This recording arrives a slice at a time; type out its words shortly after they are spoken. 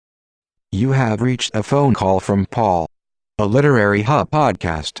You have reached a phone call from Paul, a Literary Hub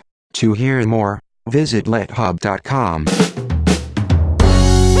podcast. To hear more, visit lithub.com.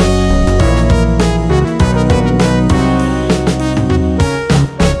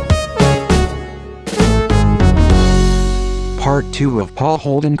 Part 2 of Paul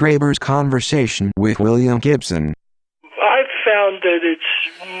Holdengraber's conversation with William Gibson. I've found that it's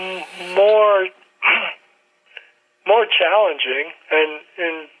more challenging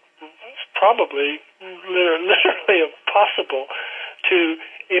and probably literally impossible to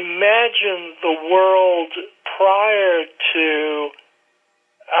imagine the world prior to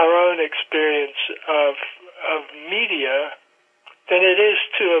our own experience of media than it is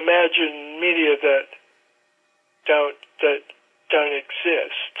to imagine media that don't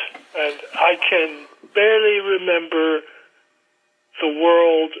exist. And I can barely remember the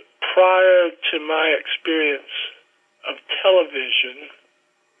world prior to my experience of television.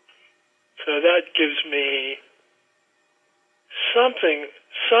 So that gives me something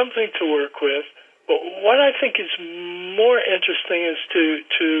to work with. But what I think is more interesting is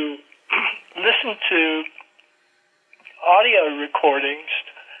to listen to audio recordings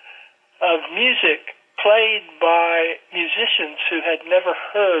of music played by musicians who had never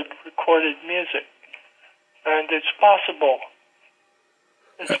heard recorded music. And it's possible.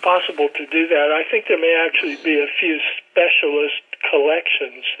 It's possible to do that. I think there may actually be a few specialist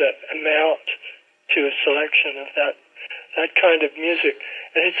collections that amount to a selection of that kind of music.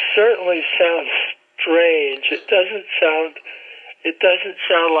 And it certainly sounds strange. It doesn't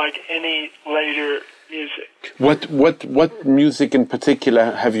sound like any later music. What music in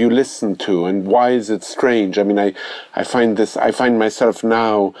particular have you listened to, and why is it strange? I mean, I find myself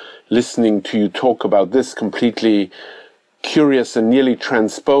now listening to you talk about this completely curious and nearly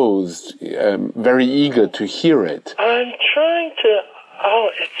transposed, very eager to hear it. I'm trying to.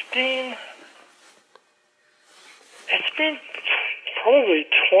 It's been probably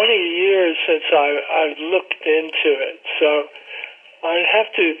 20 years since I've looked into it, so I'd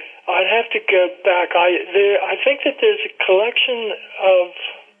have to go back. I think that there is a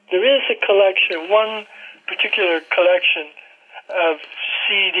collection, one particular collection of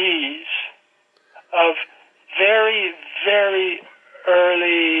CDs of very, very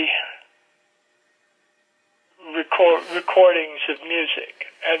early recordings of music.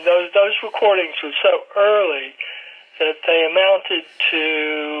 And those recordings were so early that they amounted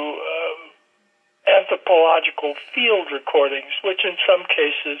to anthropological field recordings, which in some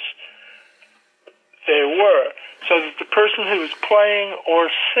cases they were. So that the person who was playing or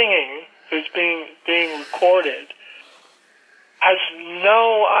singing, who's being recorded, has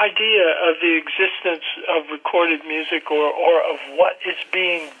no idea of the existence of recorded music or of what is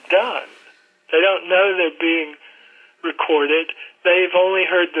being done. They don't know they're being recorded. They've only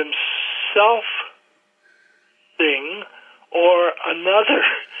heard themselves sing or another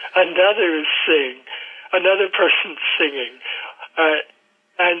person singing.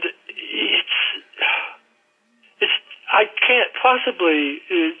 And I can't possibly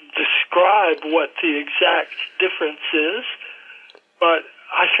describe what the exact difference is, but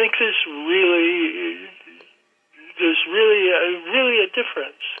I think there's really a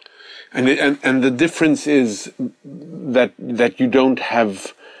difference. And the difference is that you don't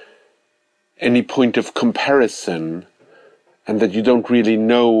have any point of comparison, and that you don't really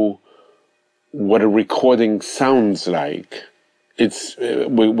know what a recording sounds like. It's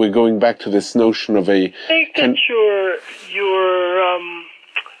we're going back to this notion of a. I think that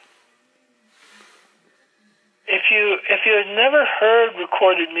if you had never heard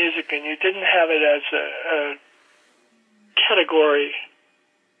recorded music and you didn't have it as a category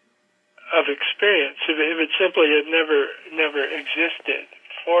of experience, if it simply had never existed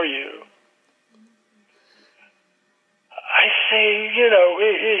for you, I say,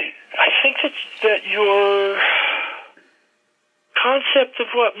 I think that your concept of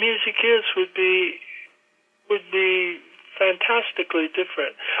what music is would be fantastically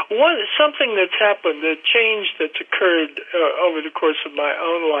different. Something that's happened, the change that's occurred over the course of my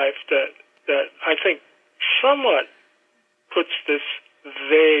own life that I think somewhat puts this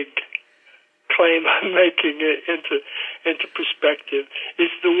vague claim I'm making it into perspective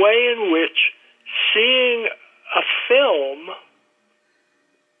is the way in which seeing a film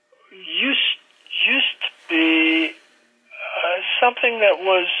used to be something that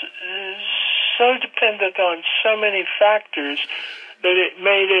was so dependent on so many factors that it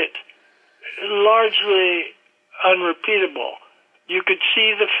made it largely unrepeatable. You could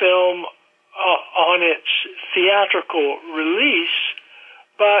see the film on its theatrical release,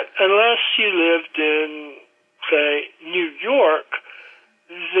 but unless you lived in, say, New York,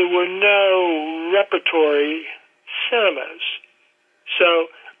 there were no repertory cinemas. So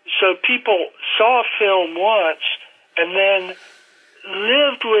people saw film once and then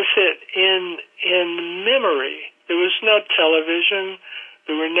lived with it in memory. There was no television.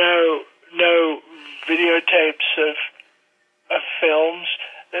 There were no videotapes of films.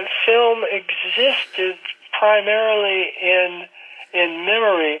 The film existed primarily in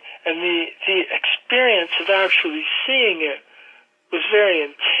memory, and the experience of actually seeing it was very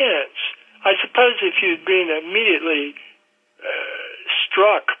intense. I suppose if you'd been immediately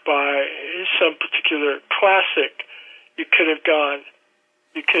struck by some particular classic, you could have gone.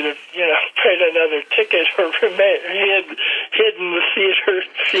 You could have, paid another ticket or hidden the theater and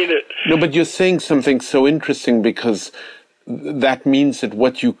seen it. No, but you're saying something so interesting, because that means that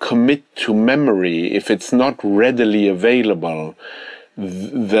what you commit to memory, if it's not readily available,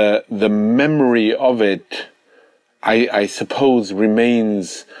 the memory of it, I suppose,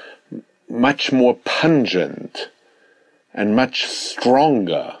 remains much more pungent and much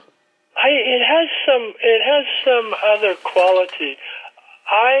stronger. It has some other quality.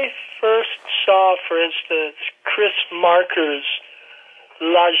 I first saw, for instance, Chris Marker's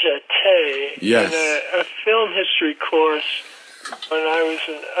La Jetée Yes. in a film history course when I was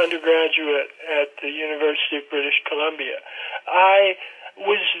an undergraduate at the University of British Columbia. I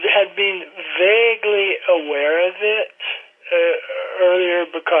had been vaguely aware of it earlier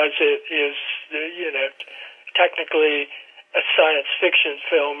because it is, technically a science fiction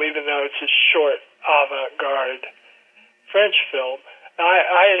film, even though it's a short avant-garde French film.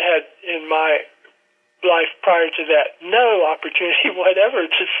 I had in my life prior to that no opportunity whatever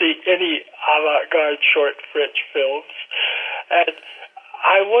to see any avant-garde short French films, and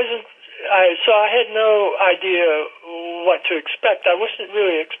so I had no idea what to expect. I wasn't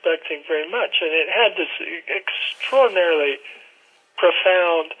really expecting very much, and it had this extraordinarily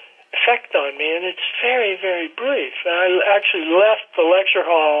profound effect on me, and it's very, very brief. And I actually left the lecture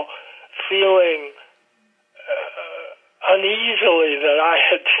hall feeling uneasily that I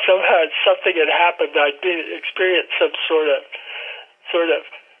had somehow something had happened. I'd experienced some sort of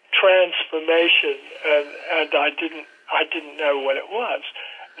transformation, and I didn't know what it was.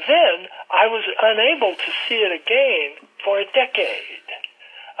 Then I was unable to see it again for a decade.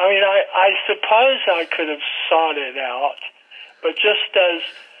 I mean, I suppose I could have sought it out, but just as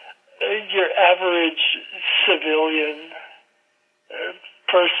your average civilian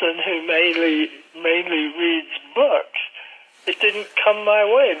person who mainly reads books, it didn't come my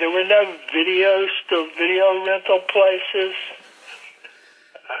way. There were no video rental places.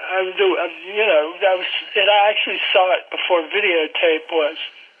 I actually saw it before videotape was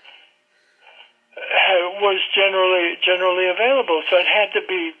generally available. So it had to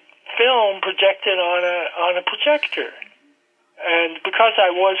be film projected on a projector. And because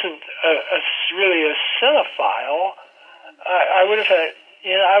I wasn't really a cinephile, I would have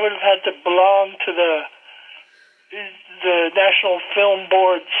had to belong to the National Film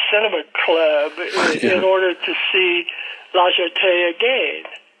Board Cinema Club in order to see La Jetée again.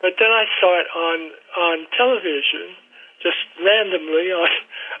 But then I saw it on television, just randomly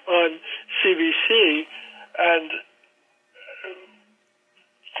on CBC, and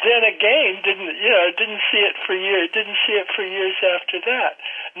then again didn't see it for years. Didn't see it for years after that.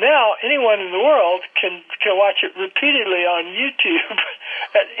 Now anyone in the world can watch it repeatedly on YouTube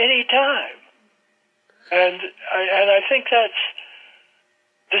at any time. And I think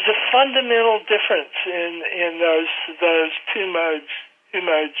there's a fundamental difference in those two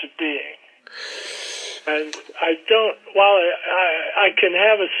modes of being. And while I can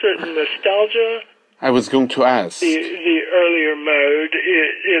have a certain nostalgia, I was going to ask. The earlier mode,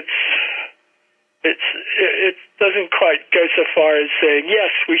 it doesn't quite go so far as saying,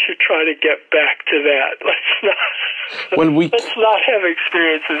 yes, we should try to get back to that. Let's not have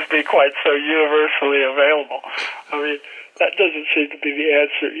experiences be quite so universally available. I mean, that doesn't seem to be the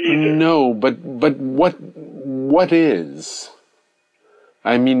answer either. No, but what is?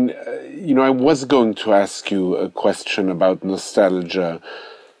 I mean, I was going to ask you a question about nostalgia,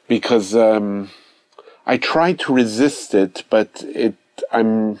 because I try to resist it, but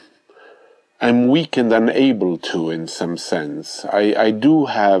I'm weak and unable to, in some sense. I do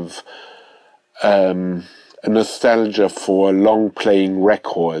have a nostalgia for long playing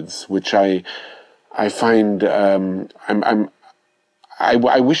records, which I find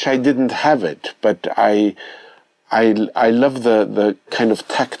I wish I didn't have it, but I love the kind of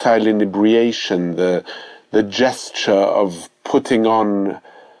tactile inebriation, the gesture of putting on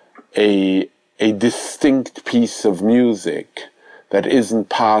a distinct piece of music that isn't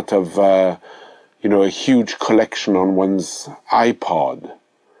part of a huge collection on one's iPod.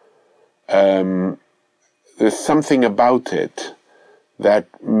 there's something about it that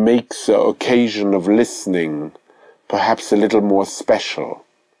makes the occasion of listening perhaps a little more special.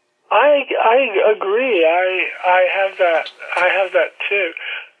 I agree. I have that. I have that too.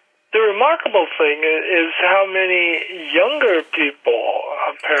 The remarkable thing is how many younger people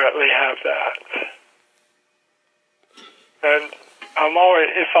apparently have that. And I'm always,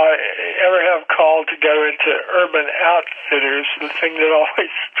 if I ever have called to go into Urban Outfitters, the thing that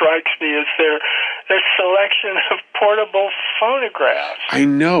always strikes me is their selection of portable phonographs. I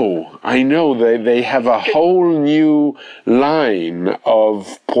know. They have a whole new line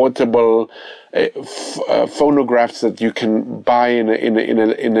of portable phonographs that you can buy in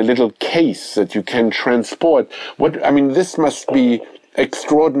a little case that you can transport. This must be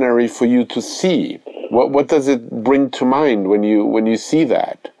extraordinary for you to see. What does it bring to mind when you see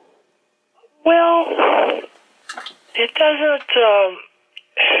that? Well, it doesn't.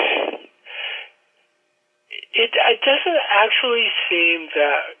 It doesn't actually seem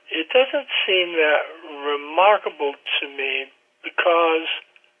that. It doesn't seem that remarkable to me because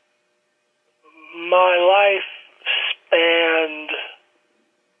my life spanned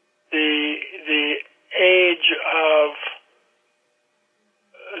the age of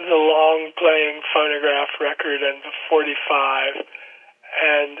the long playing phonograph record and the 45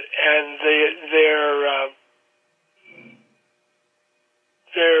 and their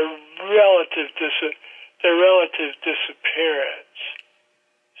relative disappearance.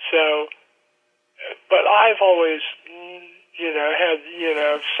 So, but I've always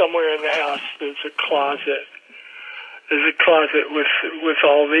had somewhere in the house there's a closet with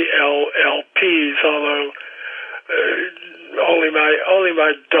all the LPs, although only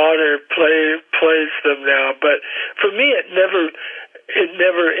my daughter plays them now. But for me, it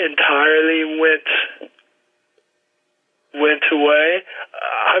never entirely went away.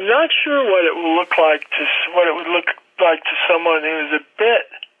 I'm not sure what it would look like to someone who's a bit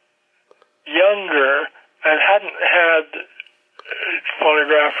younger and hadn't had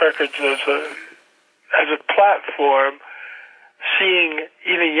phonograph records as a platform, seeing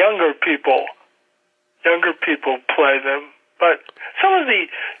even younger people play them. But some of the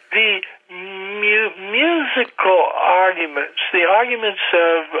musical arguments, the arguments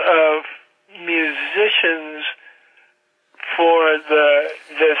of musicians for the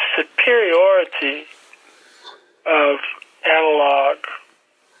superiority of analog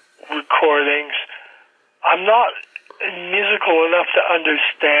recordings, I'm not musical enough to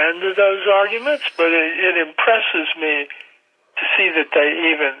understand those arguments, but it impresses me to see that they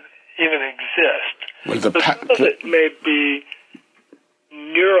even exist. Well, some of it may be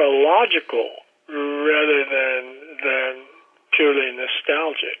neurological rather than purely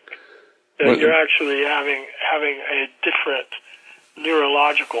nostalgic. That you're actually having a different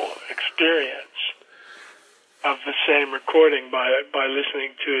neurological experience of the same recording by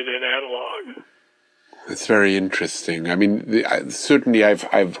listening to it in analog. It's very interesting. Certainly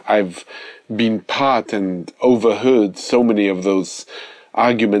I've been part and overheard so many of those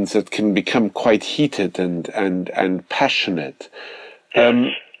arguments that can become quite heated and passionate.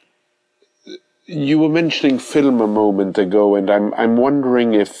 Yes. You were mentioning film a moment ago, and I'm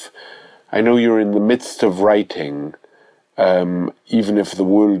wondering if, I know you're in the midst of writing, even if the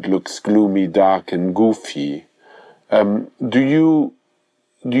world looks gloomy, dark, and goofy. Do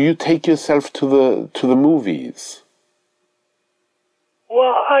you take yourself to the movies?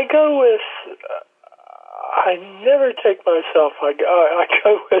 Well, I never take myself. I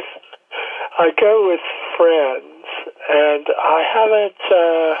go with friends, and I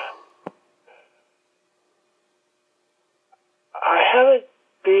haven't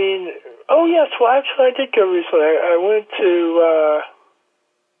been. Oh yes, well actually I did go recently. I went to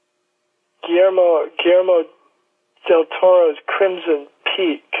Guillermo del Toro's Crimson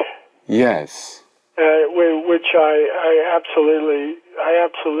Peak. Yes. Which I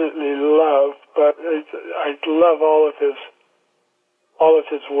absolutely love, but I love all of his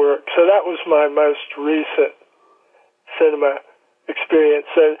work. So that was my most recent cinema experience.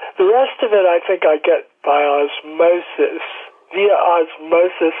 So the rest of it, I think I get by via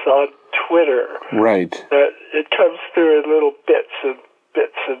osmosis on Twitter. Right. It comes through in little bits and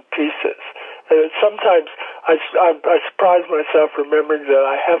pieces. And sometimes I surprise myself remembering that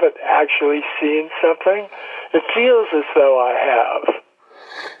I haven't actually seen something. It feels as though I have.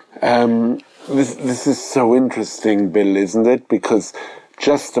 This is so interesting, Bill, isn't it? Because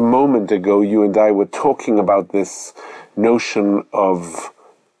just a moment ago, you and I were talking about this notion of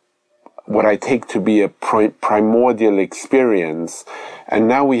what I take to be a primordial experience. And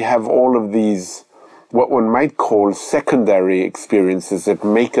now we have all of these what one might call secondary experiences that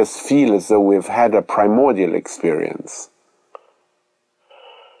make us feel as though we've had a primordial experience.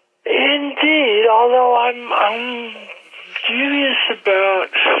 Indeed, although I'm dubious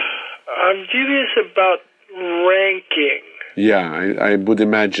about ranking. Yeah, I would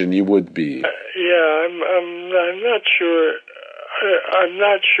imagine you would be. I'm not sure. I'm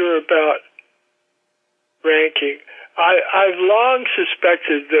not sure about ranking. I've long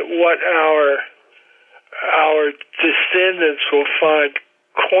suspected that what our descendants will find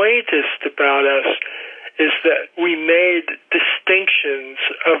quaintest about us is that we made distinctions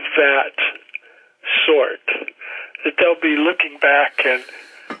of that sort. That they'll be looking back and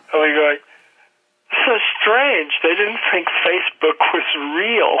they'll be going, "So strange. They didn't think Facebook was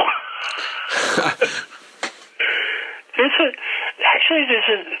real."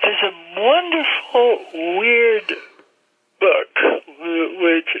 There's a wonderful, weird book,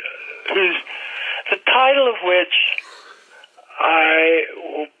 whose the title of which I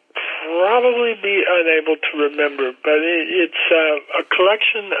will probably be unable to remember, but it's a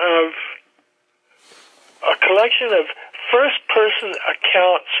collection of first-person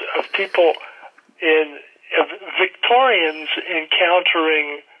accounts of people of Victorians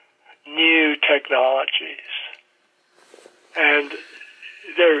encountering new technologies. And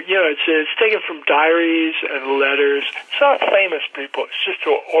it's taken from diaries and letters. It's not famous people. It's just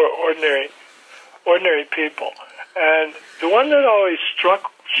ordinary people. And the one that always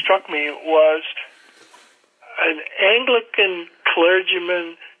struck me was an Anglican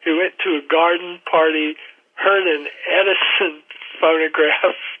clergyman who went to a garden party, heard an Edison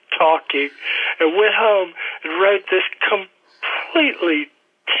phonograph talking, and went home and wrote this completely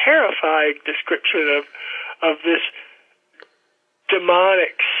terrifying description of this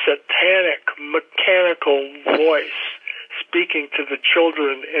demonic, satanic, mechanical voice speaking to the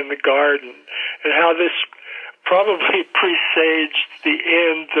children in the garden, and how this probably presaged the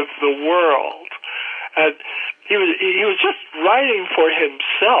end of the world. And he was just writing for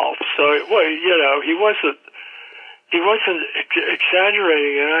himself, so he wasn't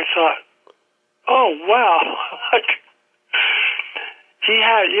exaggerating. And I thought, oh wow, he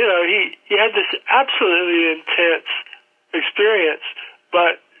had this absolutely intense experience,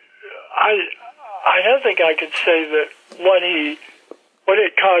 but I don't think I could say that what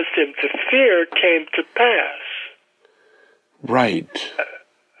it caused him to fear came to pass. Right.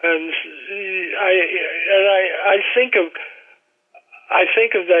 And I think of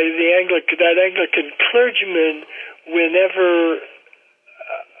that Anglican clergyman whenever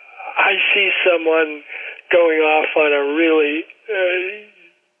I see someone going off on a really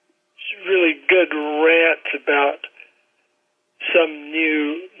good rant about some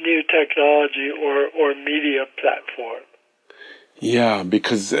new technology or media platform. Yeah,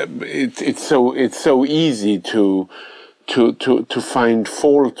 because it's so easy to find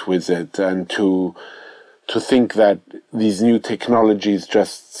fault with it, and to think that these new technologies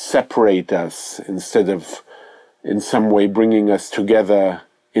just separate us instead of in some way bringing us together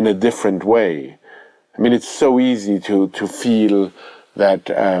in a different way. I mean, it's so easy to feel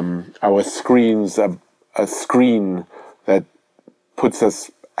that our screens are a screen that puts us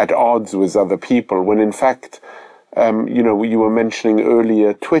at odds with other people, when in fact, you were mentioning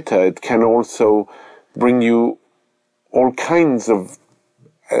earlier Twitter. It can also bring you all kinds of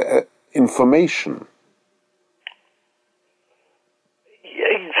information.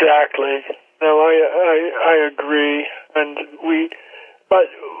 Exactly. No, I agree, but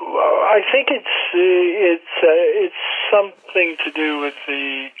I think it's something to do with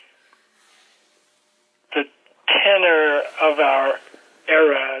the tenor of our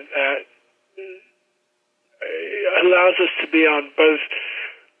era that allows us to be on both.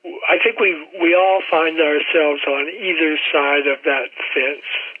 I think we all find ourselves on either side of that fence,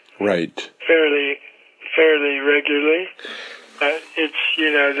 right? Fairly regularly.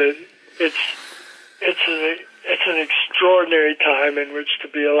 It's an extraordinary time in which to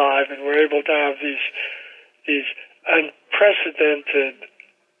be alive, and we're able to have these unprecedented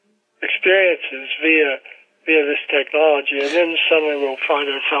experiences via this technology, and then suddenly we'll find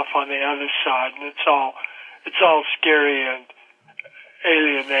ourselves on the other side, and it's all scary and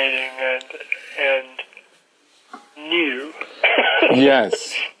alienating and new.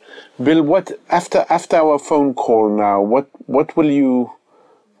 Yes, Bill. What after our phone call now? What will you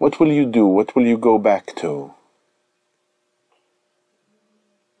do? What will you go back to?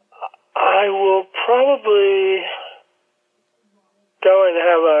 I will probably go and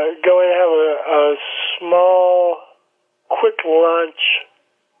have a small, quick lunch,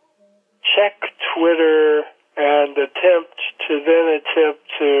 check Twitter, and attempt to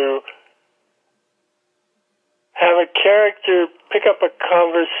have a character pick up a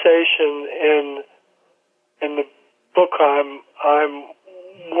conversation in the book I'm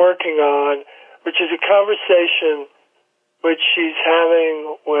working on, which is a conversation which she's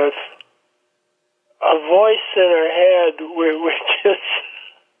having with a voice in her head, which is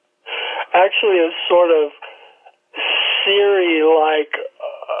actually a sort of Siri-like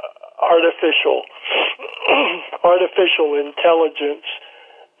artificial intelligence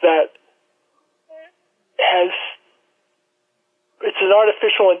that it's an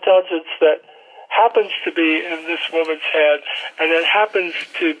artificial intelligence that happens to be in this woman's head, and it happens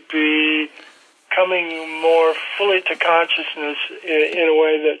to be coming more fully to consciousness in a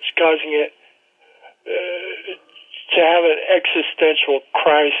way that's causing it to have an existential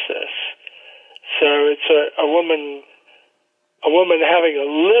crisis. So it's a woman having a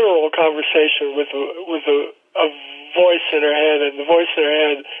literal conversation with a voice in her head, and the voice in her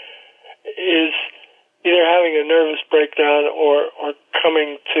head is either having a nervous breakdown or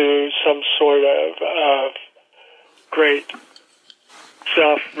coming to some sort of great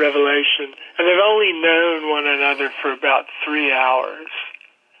self-revelation. And they've only known one another for about 3 hours.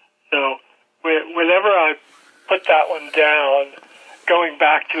 So whenever I put that one down, going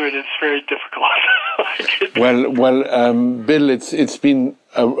back to it is very difficult. Bill, it's been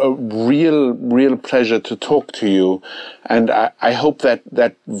a real pleasure to talk to you, and I hope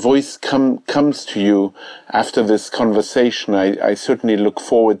that voice comes to you after this conversation. I certainly look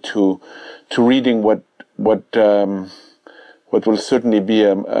forward to reading what will certainly be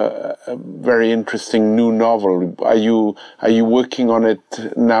a very interesting new novel. Are you working on it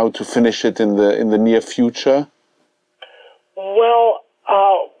now to finish it in the near future? Well,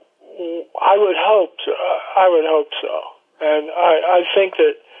 I would hope so. And I think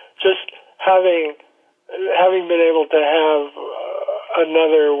that just having been able to have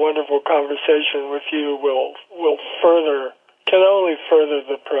another wonderful conversation with you can only further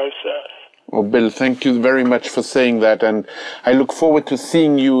the process. Well, Bill, thank you very much for saying that, and I look forward to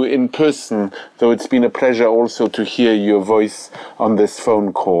seeing you in person, though it's been a pleasure also to hear your voice on this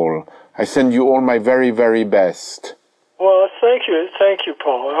phone call. I send you all my very, very best. Well, thank you,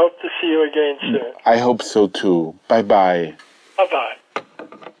 Paul. I hope to see you again soon. I hope so too. Bye-bye.